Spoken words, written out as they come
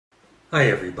Hi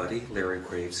everybody, Larry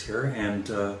Graves here,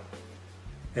 and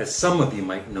as some of you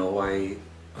might know, I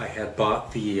had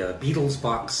bought the Beatles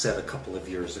box set a couple of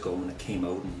years ago when it came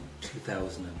out in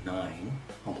 2009,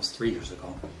 almost 3 years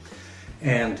ago,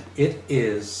 and it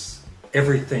is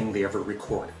everything they ever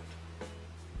recorded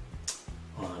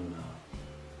on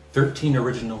 13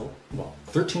 original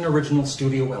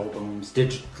studio albums,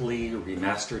 digitally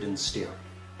remastered in stereo.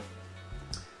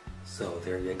 So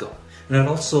there you go. And it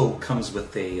also comes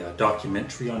with a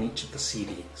documentary on each of the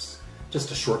CDs. Just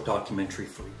a short documentary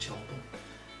for each album.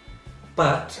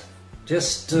 But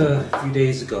just a few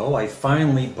days ago, I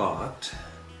finally bought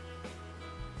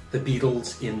the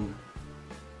Beatles in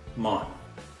mono.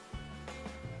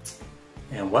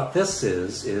 And what this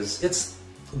is it's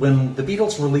when the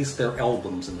Beatles released their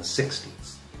albums in the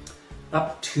 60s,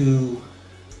 up to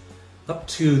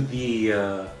the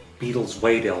Beatles'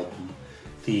 White Album,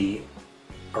 the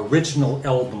original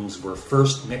albums were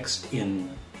first mixed in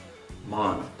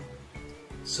mono.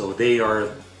 So they are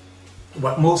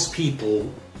what most people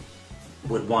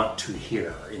would want to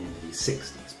hear in the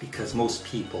 60s, because most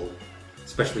people,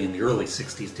 especially in the early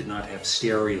 60s, did not have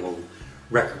stereo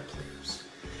record players.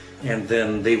 And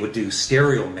then they would do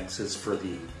stereo mixes for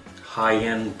the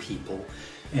high-end people.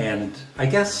 And I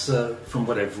guess from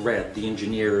what I've read, the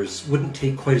engineers wouldn't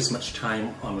take quite as much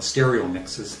time on the stereo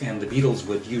mixes, and the Beatles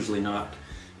would usually not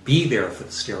be there for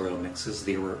the stereo mixes,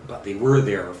 but they were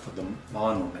there for the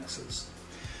mono mixes.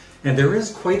 And there is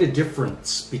quite a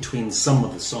difference between some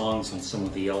of the songs on some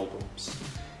of the albums.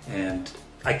 And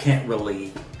I can't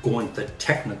really go into the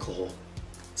technical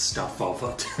stuff of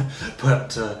it,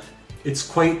 but it's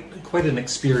quite an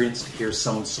experience to hear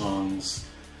some songs.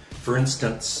 For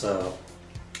instance,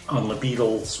 on the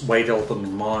Beatles' White Album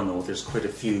in mono, there's quite a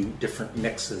few different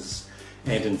mixes.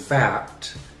 And in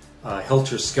fact,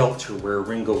 Helter Skelter, where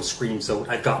Ringo screams out,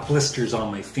 "I've got blisters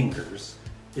on my fingers,"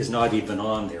 is not even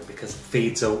on there because it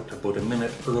fades out about a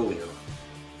minute earlier.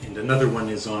 And another one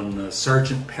is on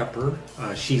Sgt. Pepper,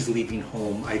 She's Leaving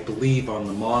Home. I believe on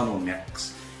the mono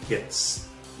mix, it's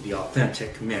the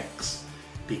authentic mix,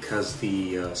 because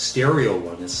the stereo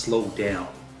one is slowed down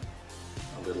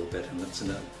a little bit, and it's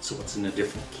in a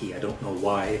different key. I don't know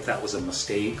why, if that was a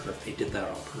mistake or if they did that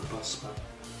on purpose. But.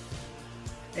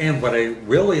 And what I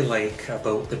really like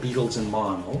about the Beatles in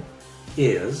mono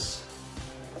is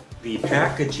the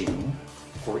packaging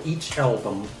for each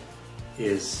album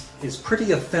is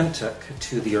pretty authentic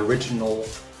to the original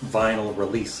vinyl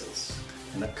releases.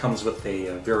 And it comes with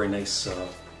a very nice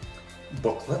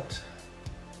booklet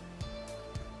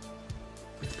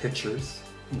with pictures,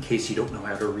 in case you don't know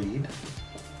how to read.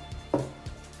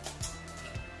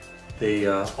 They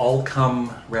all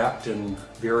come wrapped in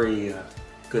very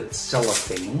good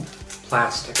cellophane,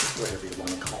 plastic, whatever you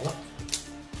want to call it.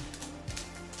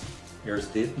 Here's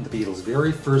the Beatles'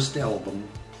 very first album,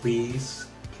 Please,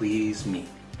 Please Me.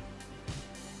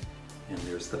 And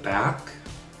there's the back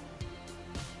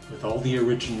with all the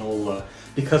original,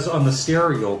 because on the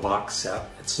stereo box set,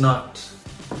 it's not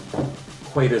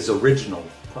quite as original,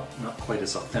 not quite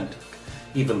as authentic.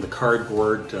 Even the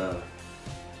cardboard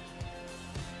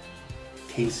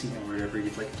casing, or whatever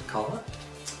you'd like to call it.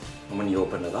 And when you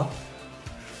open it up,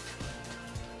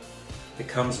 it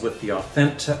comes with the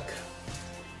authentic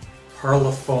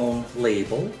Parlophone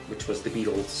label, which was the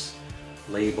Beatles'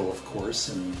 label, of course,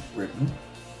 in Britain.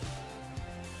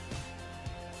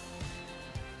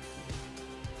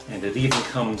 And it even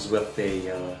comes with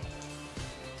a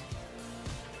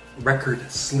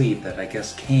record sleeve that I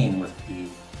guess came with the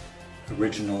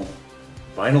original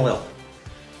vinyl album.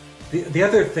 The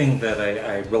other thing that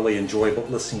I really enjoy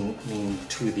about listening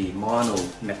to the mono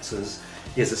mixes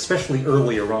is, especially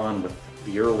earlier on with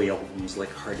the early albums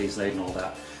like Hard Day's Night and all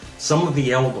that, some of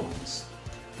the albums,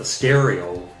 the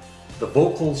stereo, the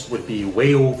vocals would be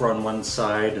way over on one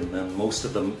side, and then most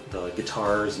of the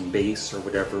guitars and bass or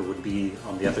whatever would be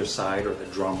on the other side, or the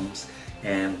drums,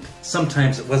 and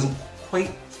sometimes it wasn't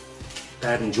quite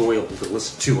that enjoyable to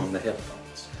listen to on the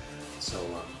headphones. So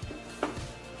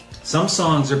some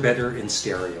songs are better in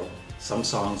stereo, some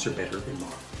songs are better in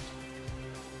mono.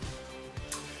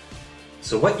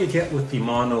 So what you get with the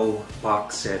mono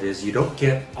box set is you don't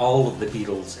get all of the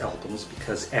Beatles albums,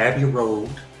 because Abbey Road,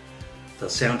 the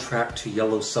soundtrack to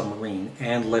Yellow Submarine,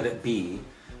 and Let It Be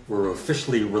were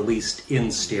officially released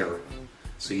in stereo.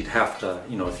 So you'd have to,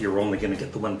 if you're only going to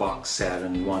get the one box set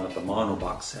and you wanted the mono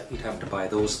box set, you'd have to buy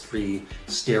those 3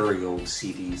 stereo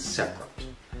CDs separate.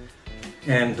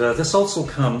 And this also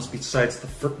comes, besides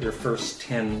their first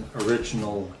 10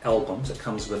 original albums, it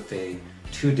comes with a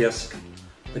 2-disc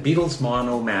The Beatles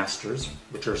mono masters,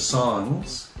 which are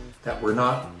songs that were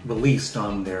not released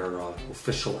on their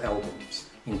official albums,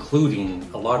 including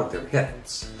a lot of their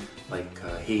hits, like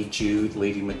Hey Jude,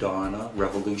 Lady Madonna,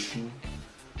 Revolution,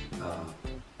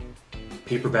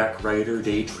 Paperback Writer,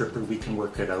 Day Tripper, We Can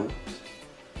Work It Out,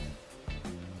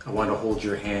 I Want to Hold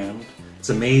Your Hand. It's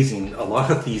amazing, a lot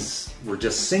of these were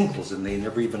just singles and they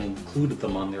never even included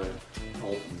them on their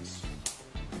albums.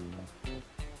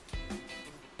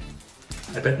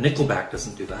 I bet Nickelback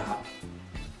doesn't do that.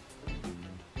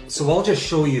 So I'll just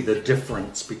show you the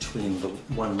difference between the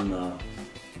one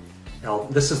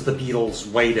album. This is the Beatles'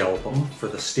 White Album for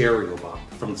the stereo box,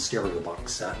 from the stereo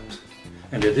box set.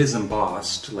 And it is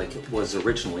embossed like it was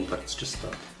originally, but it's just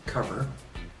the cover.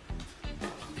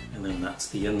 And then that's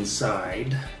the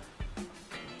inside.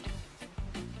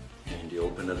 And you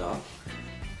open it up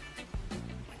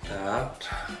like that,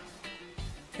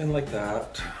 and like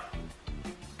that.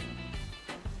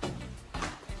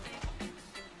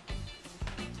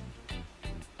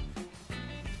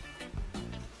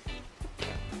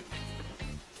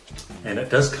 And it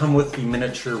does come with the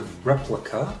miniature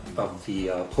replica of the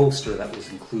poster that was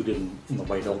included in the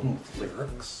White Album with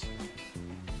lyrics.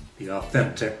 The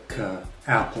authentic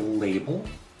Apple label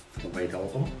for the White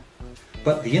Album.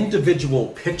 But the individual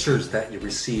pictures that you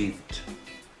received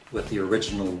with the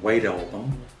original White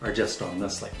Album are just on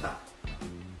this like that.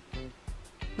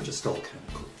 Which is still kind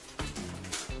of cool.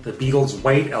 The Beatles'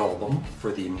 White Album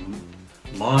for the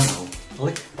mono,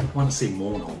 I want to say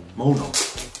mono.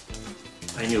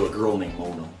 I knew a girl named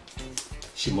Mono.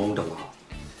 She moaned a lot.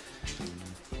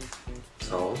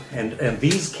 So, and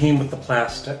these came with the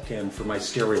plastic, and for my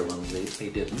stereo ones, they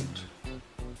didn't.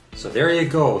 So there you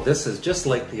go. This is just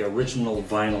like the original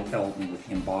vinyl album with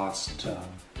the embossed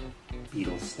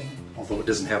Beatles thing, although it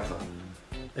doesn't have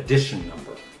the edition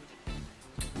number.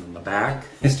 And in the back,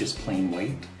 it's just plain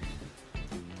white.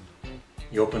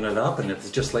 You open it up, and it's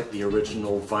just like the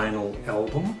original vinyl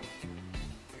album.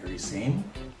 Very same.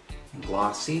 And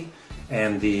glossy,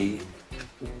 and the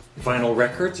vinyl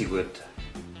records you would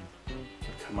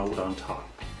come out on top,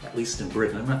 at least in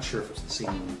Britain. I'm not sure if it's the same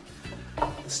in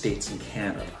the States and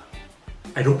Canada.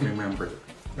 I don't remember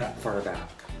that far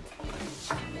back.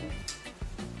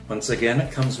 Once again,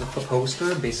 it comes with the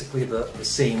poster, basically the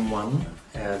same one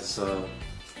as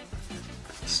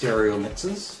stereo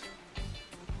mixes.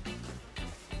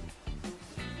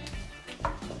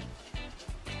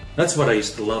 That's what I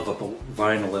used to love about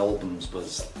vinyl albums,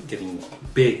 was getting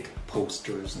big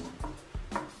posters and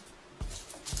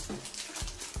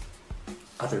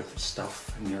other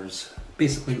stuff. And there's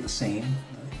basically the same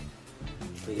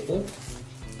label.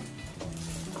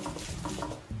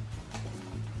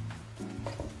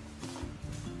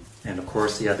 And of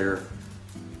course the other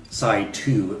side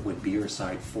 2 it would be, or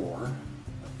side 4,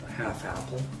 the half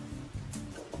apple.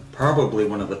 Probably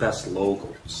one of the best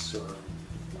logos, or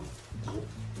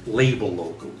label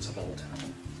logos of all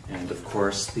time. And of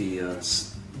course the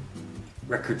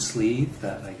record sleeve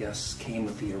that I guess came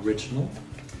with the original.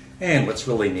 And what's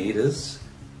really neat is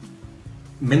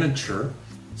miniature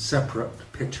separate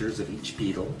pictures of each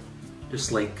Beatle,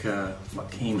 just like what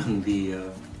came in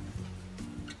the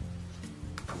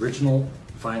original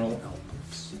vinyl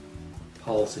albums.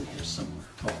 Paul's in here somewhere.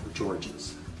 Oh,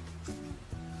 George's.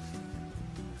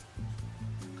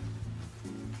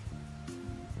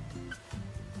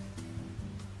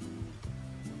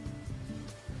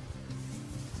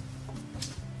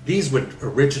 These would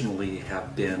originally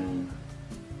have been,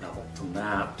 well, from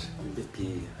that, it would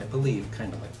be, I believe,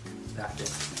 kind of like that big.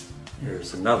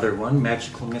 Here's another one,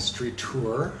 Magical Mystery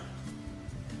Tour.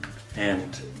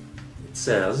 And it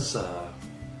says,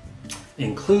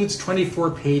 includes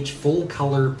 24-page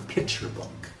full-color picture book.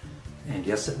 And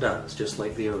yes, it does, just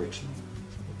like the original.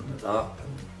 Open it up.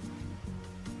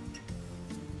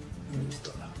 And there's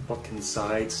the book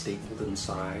inside, stapled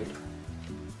inside.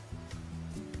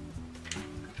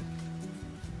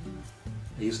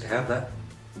 I used to have that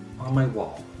on my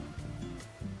wall.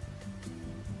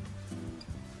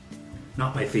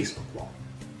 Not my Facebook wall,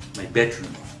 my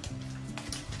bedroom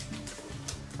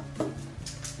wall.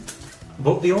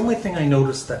 But the only thing I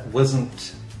noticed that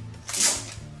wasn't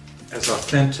as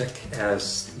authentic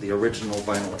as the original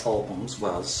vinyl albums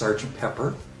was Sgt.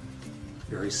 Pepper.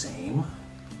 Very same.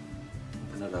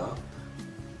 Open it up.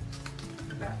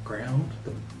 The background,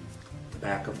 the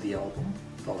back of the album,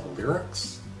 with all the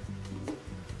lyrics.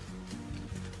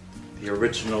 The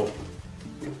original,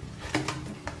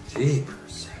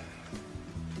 jeepers,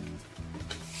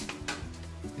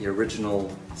 the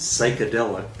original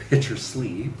psychedelic picture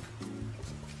sleeve,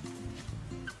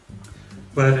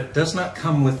 but it does not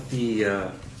come with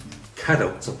the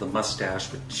cutouts of the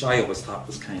mustache, which I always thought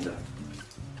was kind of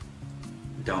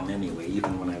dumb anyway,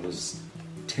 even when I was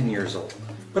 10 years old.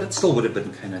 But it still would have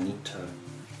been kind of neat to,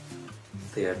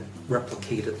 if they had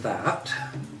replicated that.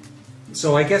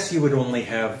 So I guess you would only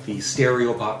have the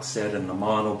stereo box set and the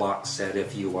mono box set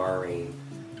if you are a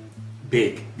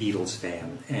big Beatles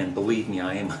fan. And believe me,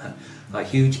 I am a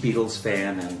huge Beatles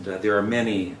fan, and there are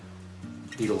many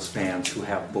Beatles fans who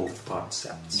have both box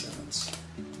sets. And it's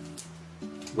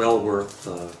well worth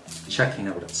checking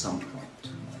out at some point.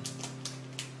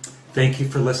 Thank you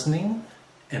for listening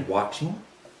and watching.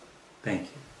 Thank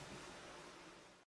you.